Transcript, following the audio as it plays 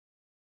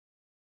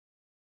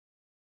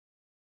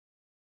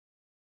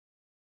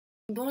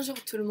Bonjour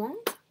tout le monde,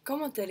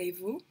 comment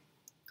allez-vous?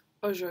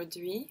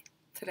 Aujourd'hui,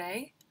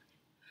 today,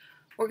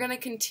 we're going to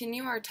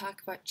continue our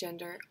talk about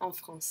gender en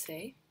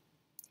français,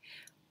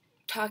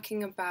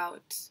 talking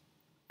about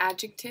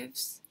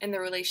adjectives and their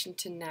relation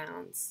to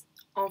nouns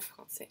en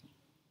français.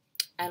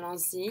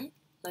 Allons-y,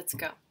 let's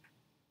go.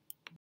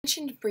 I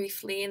mentioned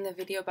briefly in the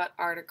video about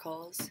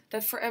articles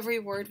that for every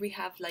word we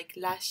have like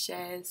la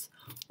chaise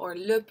or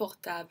le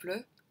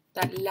portable,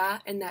 that la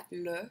and that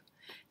le,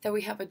 that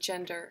we have a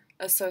gender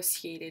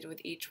associated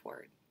with each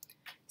word.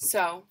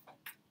 So,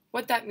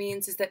 what that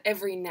means is that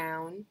every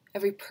noun,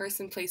 every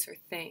person, place, or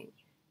thing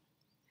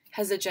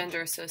has a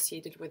gender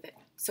associated with it.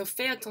 So,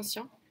 fais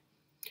attention.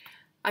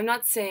 I'm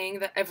not saying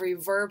that every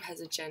verb has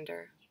a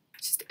gender,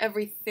 just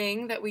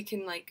everything that we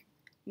can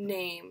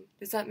name.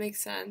 Does that make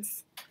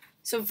sense?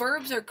 So,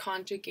 verbs are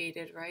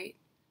conjugated, right,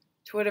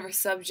 to whatever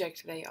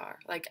subject they are,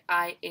 like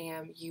I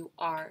am, you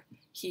are,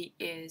 he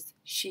is,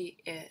 she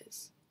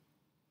is.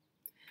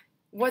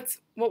 What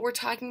we're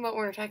talking about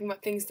when we're talking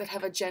about things that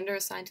have a gender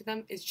assigned to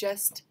them is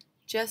just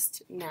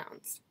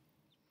nouns.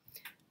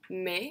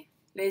 Mais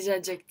les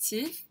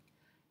adjectives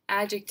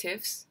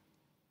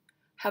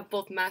have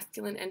both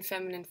masculine and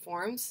feminine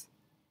forms.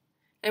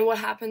 And what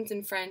happens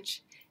in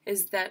French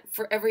is that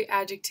for every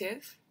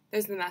adjective,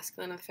 there's the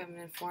masculine and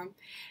feminine form,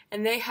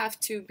 and they have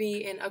to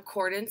be in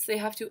accordance, they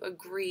have to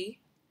agree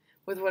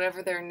with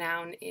whatever their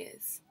noun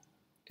is.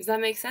 Does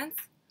that make sense?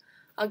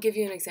 I'll give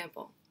you an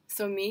example.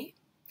 So me,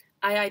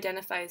 I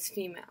identify as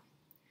female.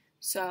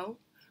 So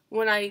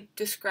when I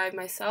describe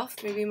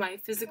myself, maybe my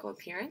physical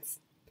appearance,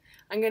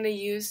 I'm going to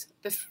use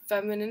the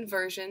feminine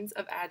versions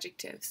of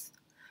adjectives.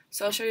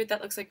 So I'll show you what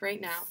that looks like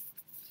right now.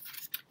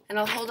 And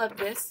I'll hold up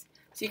this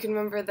so you can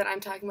remember that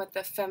I'm talking about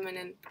the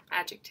feminine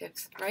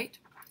adjectives, right?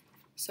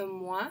 So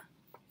moi,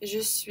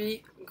 je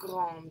suis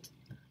grande.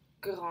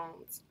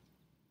 Grande.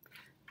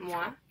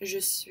 Moi, je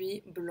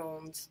suis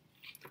blonde.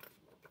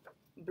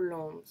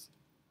 Blonde.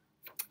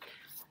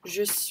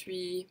 Je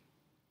suis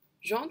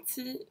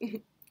gentil,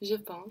 je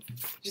pense.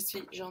 Je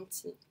suis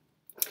gentil.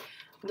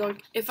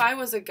 Donc, if I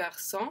was a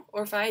garçon,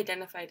 or if I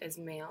identified as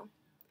male,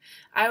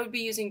 I would be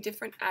using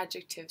different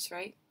adjectives,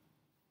 right?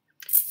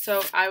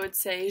 So I would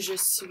say, je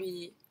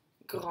suis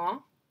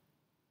grand,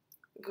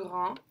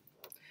 grand.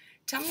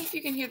 Tell me if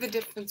you can hear the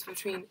difference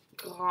between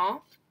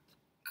grand,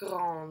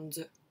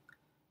 grande,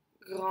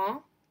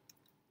 grand,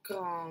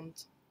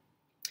 grande.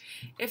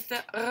 If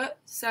the r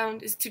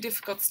sound is too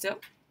difficult still,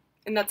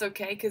 and that's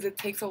okay because it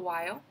takes a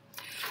while,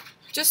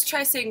 just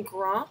try saying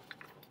grand,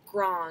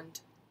 grande,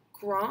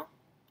 grand,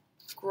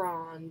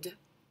 grande.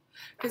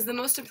 Because the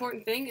most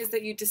important thing is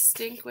that you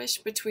distinguish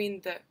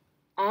between the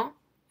en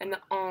and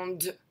the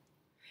and.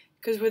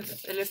 Because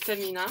with le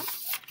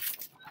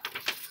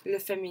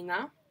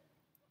féminin,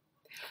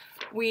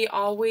 we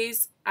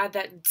always add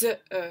that de,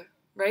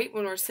 right?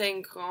 When we're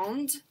saying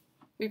grande,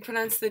 we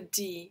pronounce the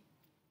d.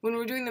 When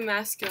we're doing the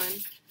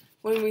masculine,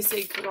 when we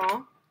say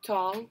grand,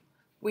 tall,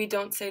 we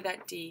don't say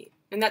that d.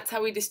 And that's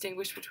how we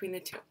distinguish between the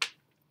two.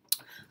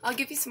 I'll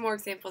give you some more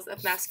examples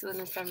of masculine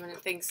and feminine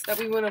things that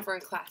we went over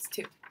in class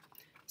too.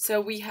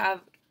 So we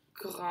have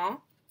grand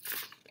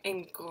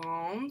and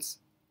grande.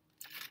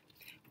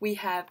 We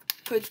have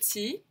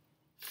petit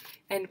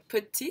and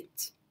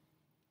petite.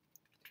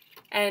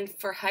 And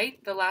for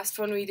height, the last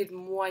one we did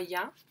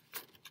moyen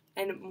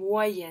and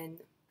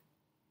moyenne.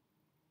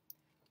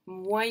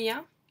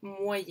 Moyen,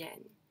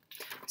 moyenne.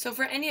 So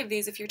for any of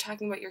these, if you're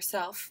talking about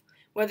yourself,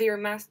 whether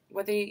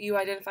you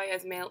identify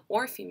as male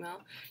or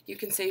female, you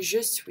can say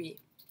je suis.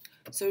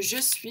 So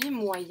je suis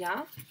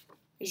moyen,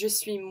 je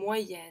suis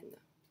moyenne,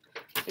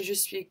 je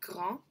suis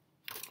grand,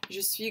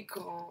 je suis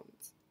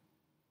grande.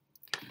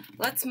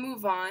 Let's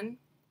move on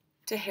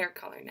to hair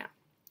color now.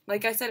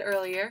 Like I said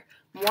earlier,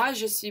 moi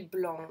je suis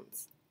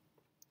blonde.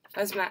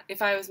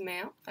 If I was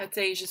male, I'd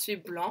say je suis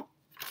blond,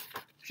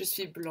 je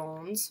suis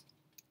blonde,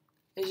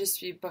 et je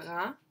suis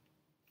brun,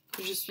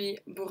 je suis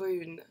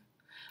brune.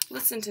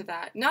 Listen to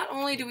that. Not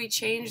only do we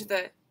change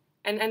the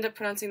and end up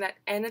pronouncing that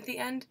N at the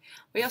end,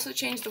 we also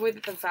change the way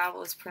that the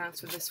vowel is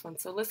pronounced with this one.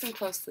 So listen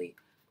closely.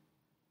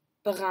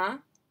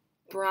 Brun,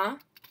 brun,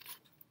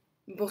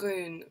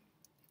 brune,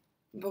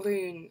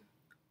 brune.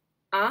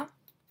 Un,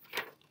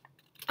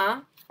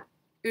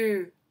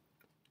 U,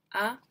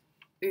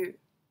 U.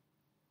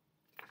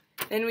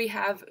 Then we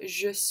have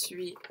je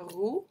suis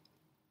roux,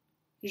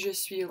 je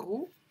suis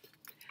roux,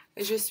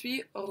 et je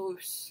suis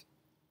rousse.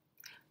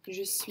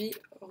 Je suis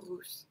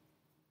rousse.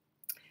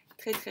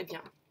 Très très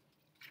bien.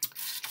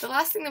 The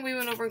last thing that we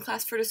went over in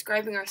class for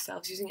describing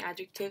ourselves using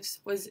adjectives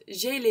was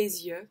j'ai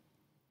les yeux.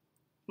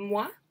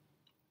 Moi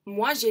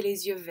j'ai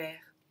les yeux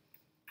verts.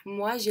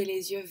 Moi j'ai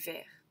les yeux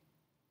verts.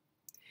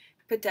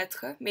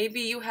 Peut-être, maybe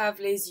you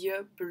have les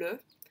yeux bleus,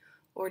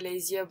 or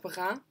les yeux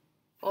bruns,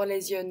 or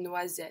les yeux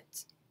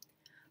noisettes.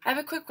 I have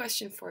a quick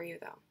question for you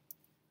though.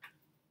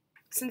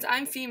 Since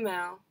I'm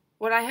female,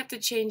 would I have to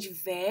change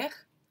vert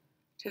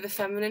to the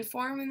feminine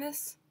form in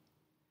this?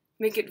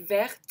 Make it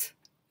verte.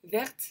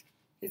 Verte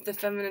is the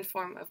feminine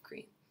form of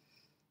green.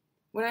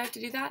 Would I have to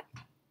do that?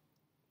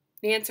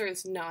 The answer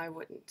is no, I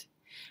wouldn't.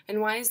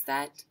 And why is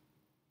that?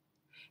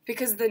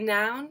 Because the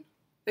noun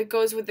that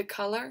goes with the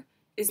color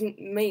isn't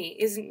me,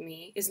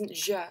 isn't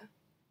je.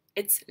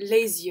 It's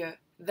les yeux,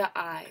 the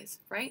eyes,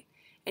 right?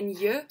 And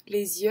yeux,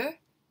 les yeux,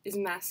 is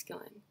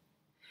masculine.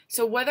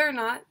 So whether or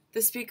not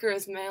the speaker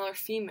is male or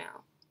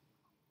female,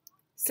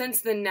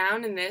 since the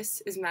noun in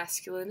this is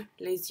masculine,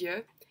 les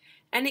yeux,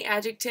 any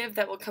adjective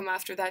that will come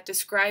after that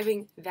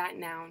describing that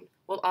noun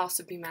will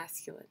also be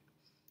masculine.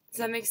 Does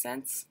that make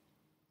sense?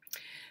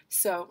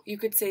 So you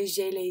could say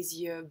j'ai les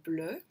yeux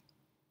bleus,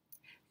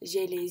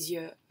 j'ai les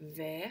yeux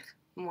verts.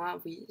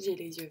 Moi, oui, j'ai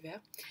les yeux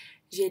verts.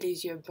 J'ai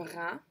les yeux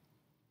bruns.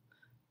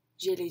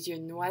 J'ai les yeux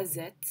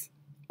noisettes.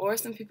 Or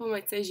some people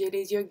might say j'ai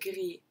les yeux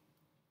gris.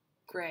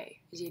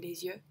 Gray. J'ai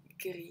les yeux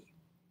gris.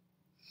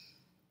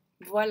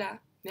 Voilà.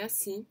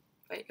 Merci.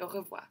 Et au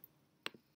revoir.